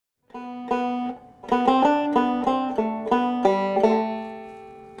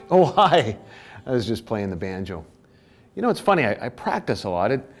why. I was just playing the banjo. You know, it's funny, I practice a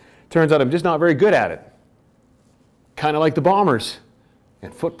lot. It turns out I'm just not very good at it. Kind of like the Bombers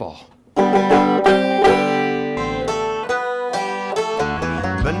in football. Banjo.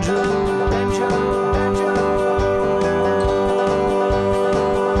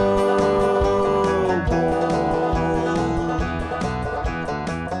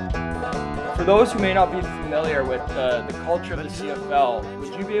 For those who may not be familiar with the culture of the CFL,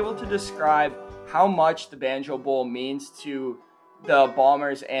 would you be able to describe how much the Banjo Bowl means to the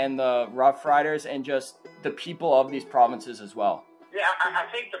Bombers and the Rough Riders and just the people of these provinces as well? Yeah, I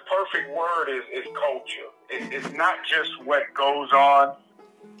think the perfect word is culture. It's not just what goes on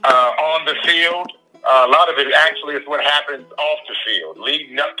the field. A lot of it actually is what happens off the field,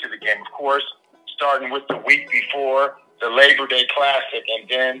 leading up to the game, of course, starting with the week before, the Labor Day Classic, and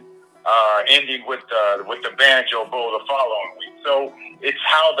then ending with the Banjo Bowl the following week. So it's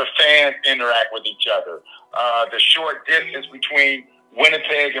how the fans interact with each other. The short distance between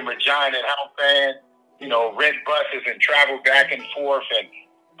Winnipeg and Regina, and how fans, rent buses and travel back and forth and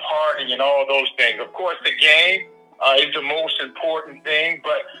party and all those things. Of course, the game is the most important thing,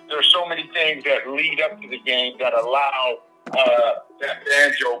 but there's so many things that lead up to the game that allow that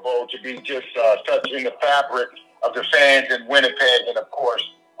Banjo Bowl to be just such in the fabric of the fans in Winnipeg and, of course,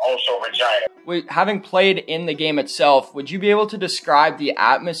 also Regina. Having played in the game itself, would you be able to describe the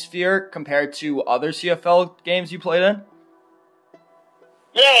atmosphere compared to other CFL games you played in?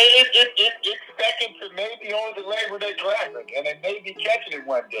 Yeah, it's second to maybe only the Labor Day Classic, and it may be catching it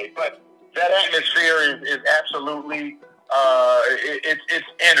one day. But that atmosphere is absolutely it's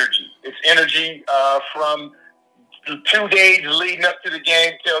energy. It's energy from the 2 days leading up to the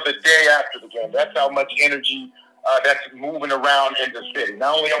game till the day after the game. That's how much energy that's moving around in the city.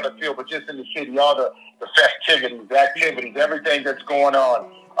 Not only on the field, but just in the city. All the festivities, the activities, everything that's going on.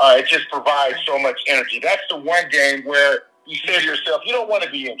 It just provides so much energy. That's the one game where you say to yourself, you don't want to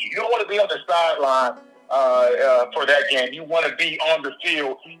be injured. You don't want to be on the sideline for that game. You want to be on the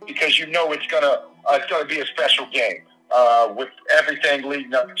field because you know it's gonna be a special game with everything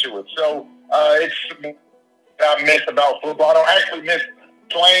leading up to it. So it's I miss about football. I don't actually miss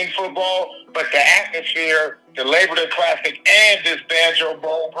playing football, but the atmosphere, the Labor Day Classic, and this Banjo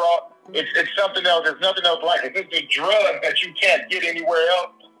Bowl brought, it's something else. There's nothing else like it. It's a drug that you can't get anywhere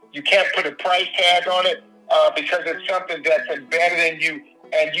else. You can't put a price tag on it. Because it's something that's embedded in you,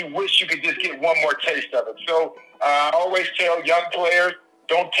 and you wish you could just get one more taste of it. So I always tell young players,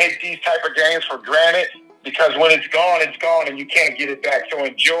 don't take these type of games for granted, because when it's gone, and you can't get it back. So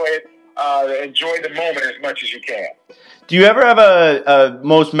enjoy it. Enjoy the moment as much as you can. Do you ever have a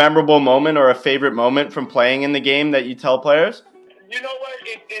most memorable moment or a favorite moment from playing in the game that you tell players? You know what?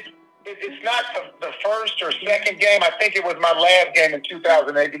 It's not the first or second game. I think it was my last game in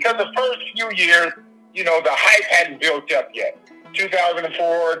 2008, because the first few years, the hype hadn't built up yet.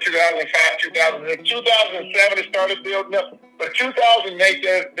 2004, 2005, 2006, 2007, it started building up. But 2008,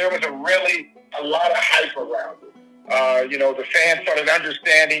 there was a lot of hype around it. The fans started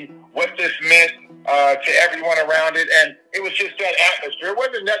understanding what this meant to everyone around it, and it was just that atmosphere. It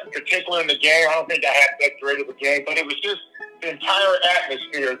wasn't nothing particular in the game. I don't think I had that great of a game, but it was just the entire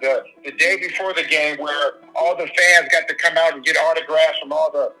atmosphere. The day before the game, where all the fans got to come out and get autographs from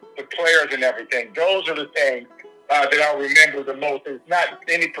all the players and everything. Those are the things that I'll remember the most. It's not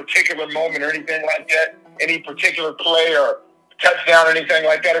any particular moment or anything like that, any particular play or touchdown or anything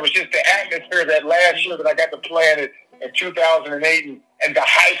like that. It was just the atmosphere that last year that I got to play in it in 2008, and the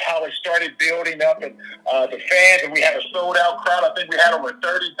hype, how it started building up, and the fans, and we had a sold-out crowd. I think we had over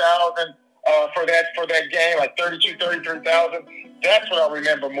 30,000 for that game, like 33,000. That's what I'll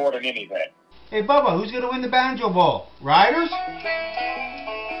remember more than anything. Hey, Bubba, who's going to win the Banjo Bowl? Riders?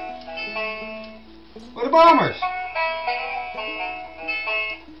 Or the Bombers?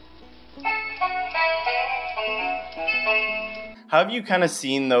 How have you kind of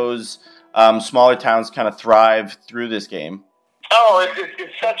seen those smaller towns kind of thrive through this game? Oh,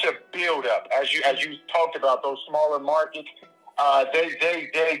 it's such a build-up. As you talked about, those smaller markets,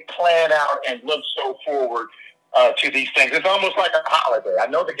 they plan out and look so forward to these things. It's almost like a holiday. I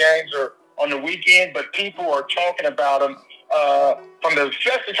know the games are on the weekend, but people are talking about them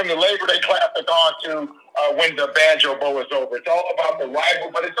especially from the Labor Day Classic on to when the Banjo Bowl is over. It's all about the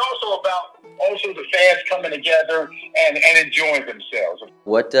rival, but it's also about the fans coming together and enjoying themselves.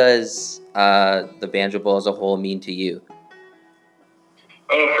 What does the Banjo Bowl as a whole mean to you?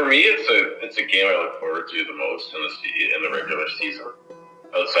 For me, it's a game I look forward to the most in the regular season.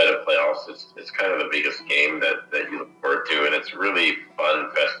 Outside of playoffs, it's kind of the biggest game that you look forward to, and it's really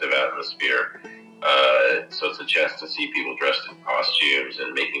fun, festive atmosphere. So it's a chance to see people dressed in costumes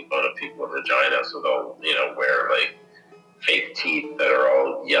and making fun of people in Regina. So they'll, wear like fake teeth that are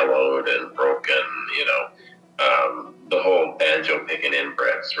all yellowed and broken, the whole banjo picking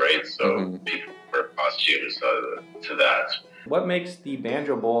inbreds, right? So people wear costumes to that. What makes the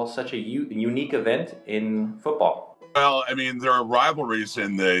Banjo Bowl such a unique event in football? Well, I mean, there are rivalries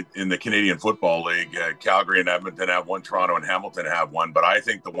in the Canadian Football League. Calgary and Edmonton have one, Toronto and Hamilton have one, but I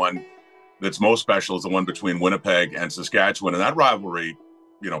think the one that's most special is the one between Winnipeg and Saskatchewan, and that rivalry,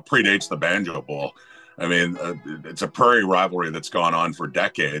 predates the Banjo Bowl. I mean, it's a prairie rivalry that's gone on for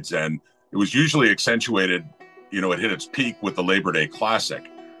decades, and it was usually accentuated. It hit its peak with the Labor Day Classic.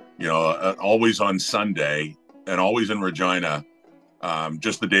 Always on Sunday and always in Regina,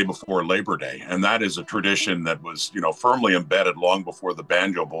 just the day before Labor Day, and that is a tradition that was, firmly embedded long before the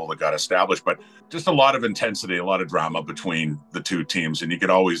Banjo Bowl that got established. But just a lot of intensity, a lot of drama between the two teams, and you could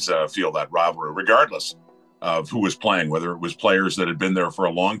always feel that rivalry, regardless of who was playing, whether it was players that had been there for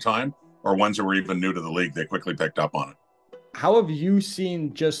a long time or ones that were even new to the league. They quickly picked up on it. How have you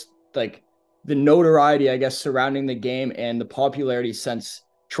seen just like the notoriety, I guess, surrounding the game and the popularity since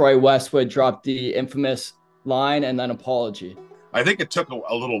Troy Westwood dropped the infamous line and then apology? I think it took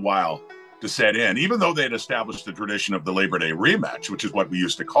a little while to set in, even though they had established the tradition of the Labor Day rematch, which is what we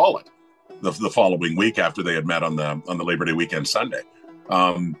used to call it, the following week after they had met on the Labor Day weekend Sunday.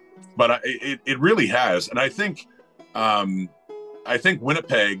 But it really has, and I think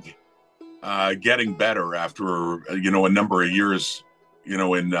Winnipeg getting better after a number of years,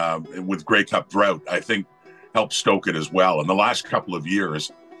 with Grey Cup drought, I think helped stoke it as well. In the last couple of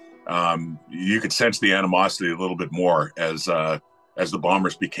years, you could sense the animosity a little bit more as the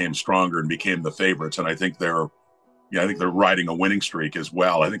Bombers became stronger and became the favorites. And I think they're riding a winning streak as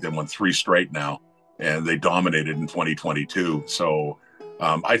well. I think they won 3 straight now, and they dominated in 2022. So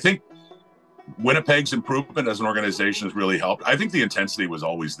I think Winnipeg's improvement as an organization has really helped. I think the intensity was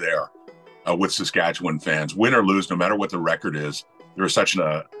always there with Saskatchewan fans, win or lose, no matter what the record is. There's such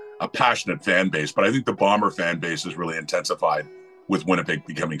a passionate fan base, but I think the Bomber fan base has really intensified with Winnipeg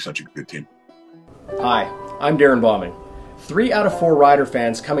becoming such a good team. Hi, I'm Darren Bombing. 3 out of 4 Rider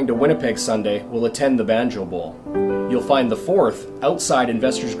fans coming to Winnipeg Sunday will attend the Banjo Bowl. You'll find the 4th outside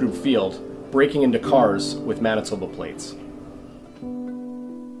Investors Group Field, breaking into cars with Manitoba plates.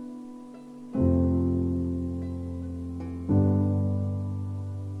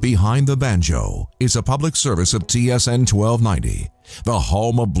 Behind the Banjo is a public service of TSN 1290, the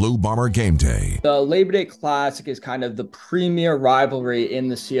home of Blue Bomber Game Day. The Labor Day Classic is kind of the premier rivalry in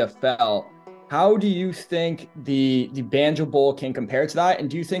the CFL. How do you think the Banjo Bowl can compare to that?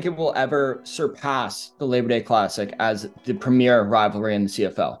 And do you think it will ever surpass the Labor Day Classic as the premier rivalry in the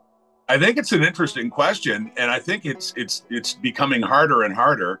CFL? I think it's an interesting question, and I think it's becoming harder and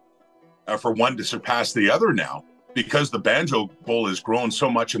harder for one to surpass the other now, because the Banjo Bowl has grown so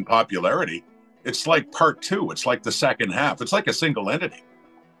much in popularity. It's like part 2. It's like the second half. It's like a single entity.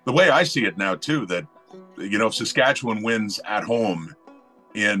 The way I see it now, too, that, if Saskatchewan wins at home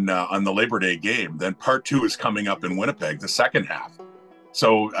on the Labor Day game, then part 2 is coming up in Winnipeg, the second half.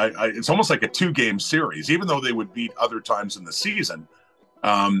 So it's almost like a 2-game series, even though they would beat other times in the season.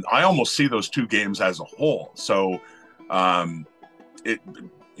 I almost see those 2 games as a whole. So home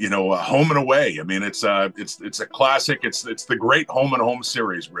and away. I mean, it's a classic. It's the great home and home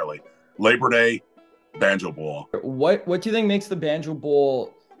series, really. Labor Day, Banjo Bowl. What do you think makes the Banjo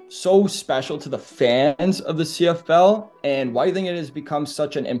Bowl so special to the fans of the CFL, and why do you think it has become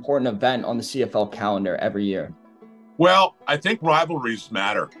such an important event on the CFL calendar every year? Well, I think rivalries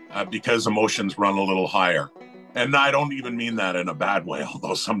matter because emotions run a little higher, and I don't even mean that in a bad way.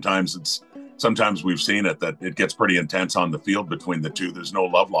 Although sometimes we've seen it, that it gets pretty intense on the field between the two. There's no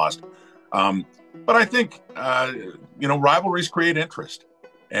love lost. But I think, rivalries create interest,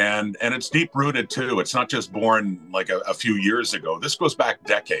 and it's deep rooted too. It's not just born like a few years ago. This goes back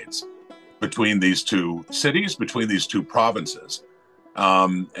decades between these two cities, between these two provinces.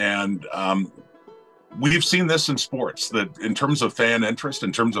 We've seen this in sports, that in terms of fan interest,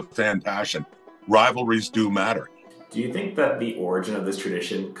 in terms of fan passion, rivalries do matter. Do you think that the origin of this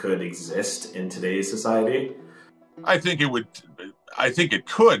tradition could exist in today's society? I think it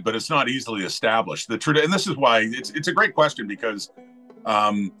could, but it's not easily established. And this is why it's a great question, because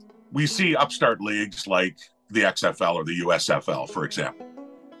we see upstart leagues like the XFL or the USFL, for example.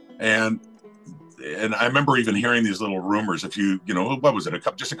 And I remember even hearing these little rumors what was it,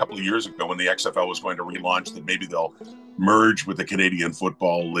 just a couple of years ago when the XFL was going to relaunch, that maybe they'll merge with the Canadian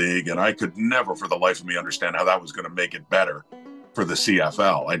Football League. And I could never for the life of me understand how that was going to make it better for the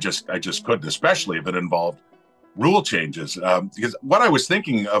CFL. I just couldn't, especially if it involved rule changes. Because what I was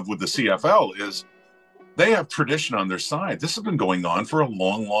thinking of with the CFL is they have tradition on their side. This has been going on for a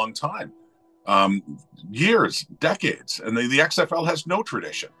long, long time. Years, decades, and the XFL has no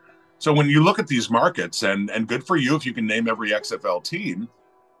tradition. So when you look at these markets, and good for you if you can name every XFL team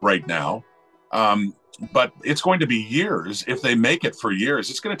right now, but it's going to be years. If they make it for years,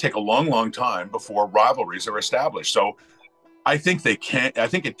 it's going to take a long, long time before rivalries are established. So I think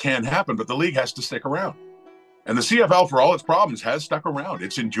it can happen, but the league has to stick around. And the CFL, for all its problems, has stuck around.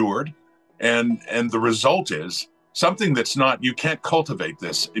 It's endured, and the result is something that's not, you can't cultivate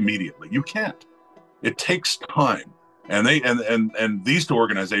this immediately. You can't. It takes time. And these two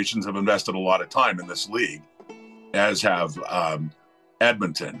organizations have invested a lot of time in this league, as have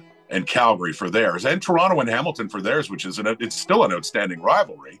Edmonton and Calgary for theirs, and Toronto and Hamilton for theirs, which is it's still an outstanding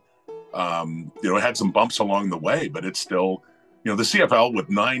rivalry. It had some bumps along the way, but it's still, the CFL with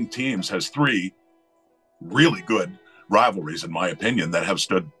 9 teams has 3 really good rivalries, in my opinion, that have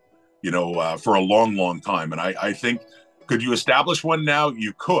stood, for a long, long time. And I think, could you establish one now?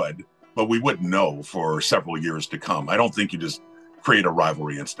 You could, but we wouldn't know for several years to come. I don't think you just create a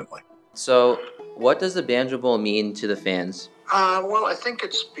rivalry instantly. So what does the Banjo Bowl mean to the fans? Well, I think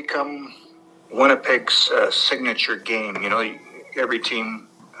it's become Winnipeg's signature game. Every team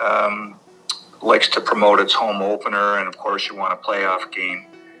likes to promote its home opener, and of course you want a playoff game.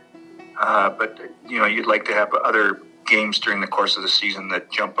 But you'd like to have other games during the course of the season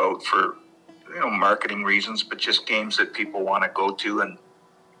that jump out for, marketing reasons, but just games that people want to go to. And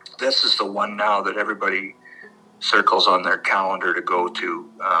this is the one now that everybody circles on their calendar to go to.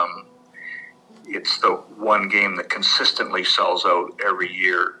 It's the one game that consistently sells out every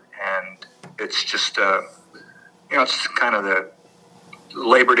year. And it's just, it's kind of the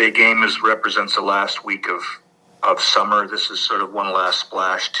Labor Day game represents the last week of summer. This is sort of one last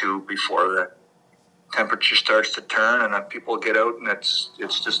splash too before the temperature starts to turn and people get out, and it's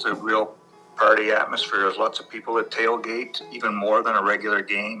just a real party atmosphere. There's lots of people that tailgate, even more than a regular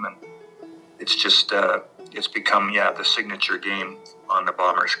game, and it's just it's become the signature game on the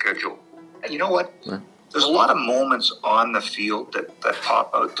Bomber schedule. And you know what? Yeah. There's a lot of moments on the field that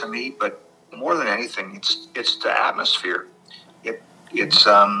pop out to me, but more than anything, it's the atmosphere. It's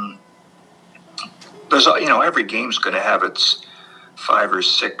there's every game's going to have its 5 or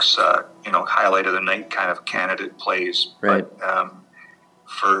 6 highlight of the night kind of candidate plays. Right. But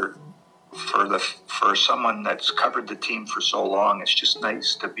for someone that's covered the team for so long, it's just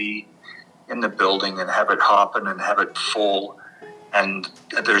nice to be in the building and have it hopping and have it full. And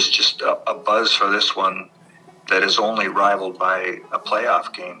there's just a buzz for this one that is only rivaled by a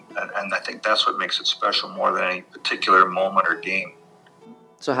playoff game. And I think that's what makes it special more than any particular moment or game.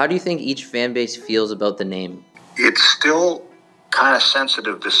 So how do you think each fan base feels about the name? It's still kind of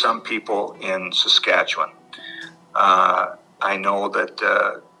sensitive to some people in Saskatchewan. I know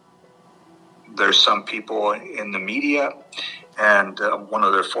that there's some people in the media and one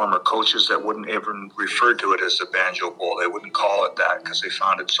of their former coaches that wouldn't even refer to it as the Banjo Bowl. They wouldn't call it that because they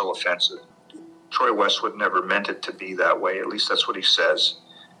found it so offensive. Troy Westwood never meant it to be that way. At least that's what he says.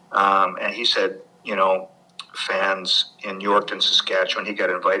 And he said, fans in Yorkton, Saskatchewan, he got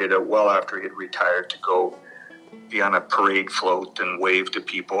invited out well after he had retired to go be on a parade float and wave to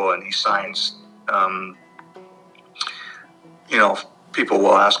people, and he signs, people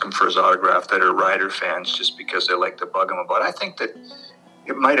will ask him for his autograph that are Rider fans just because they like to bug him about it. I think that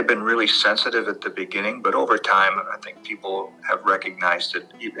it might have been really sensitive at the beginning, but over time, I think people have recognized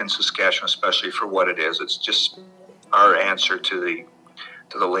it in Saskatchewan, especially for what it is. It's just our answer to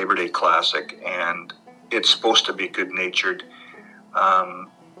the Labor Day Classic, and it's supposed to be good-natured.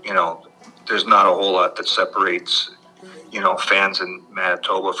 There's not a whole lot that separates, fans in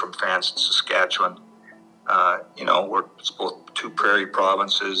Manitoba from fans in Saskatchewan. It's both 2 prairie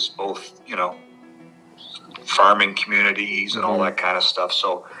provinces, both, farming communities and all that kind of stuff.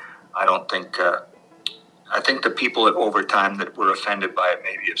 So I don't think, I think the people that over time that were offended by it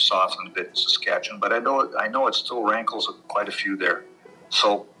maybe have softened a bit in Saskatchewan, but I know it still rankles quite a few there.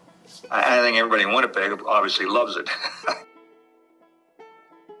 So I think everybody in Winnipeg obviously loves it.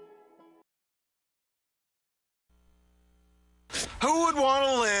 Who would want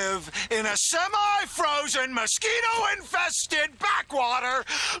to live in a semi-frozen, mosquito-infested backwater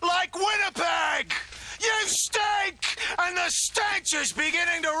like Winnipeg? You stink! And the stench is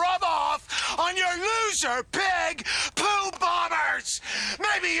beginning to rub off on your loser pig poo bombers!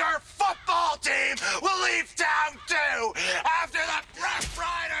 Maybe your football team will leave town too after the Rough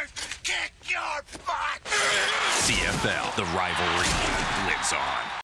Riders kick your butt! CFL, the rivalry lives on.